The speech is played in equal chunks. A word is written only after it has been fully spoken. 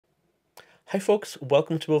Hi folks,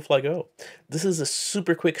 welcome to Go. This is a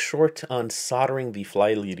super quick short on soldering the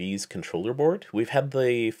Flyleds controller board. We've had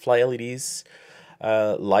the Flyleds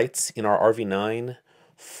lights in our RV9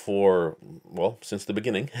 for, well, since the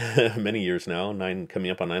beginning, many years now,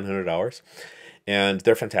 coming up on 900 hours. And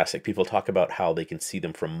they're fantastic. People talk about how they can see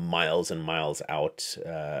them from miles and miles out.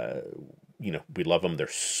 We love them. They're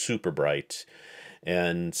super bright.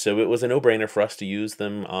 And so it was a no-brainer for us to use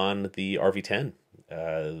them on the RV10.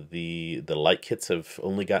 The light kits have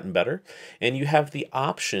only gotten better, and you have the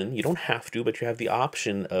option, you don't have to, but you have the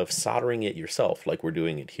option of soldering it yourself, like we're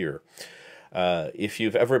doing it here. If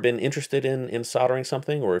you've ever been interested in soldering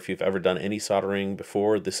something, or if you've ever done any soldering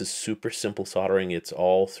before, this is super simple soldering. It's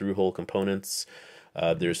all through-hole components.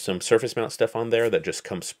 There's some surface mount stuff on there that just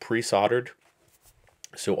comes pre-soldered,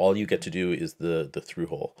 so all you get to do is the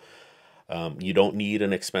through-hole. You don't need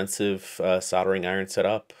an expensive soldering iron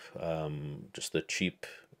setup. Just the cheap,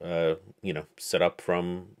 setup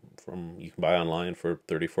from you can buy online for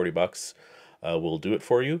 30-40 bucks will do it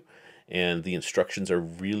for you. And the instructions are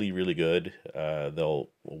really, really good. They'll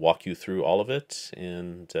walk you through all of it,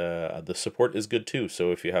 and the support is good too.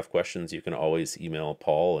 So if you have questions, you can always email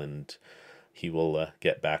Paul, and he will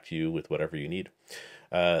get back to you with whatever you need.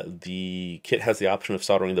 The kit has the option of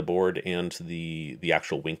soldering the board and the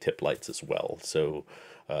actual wingtip lights as well. So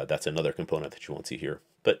that's another component that you won't see here.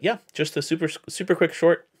 But yeah, just a super quick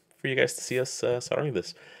short for you guys to see us soldering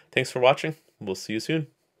this. Thanks for watching. We'll see you soon.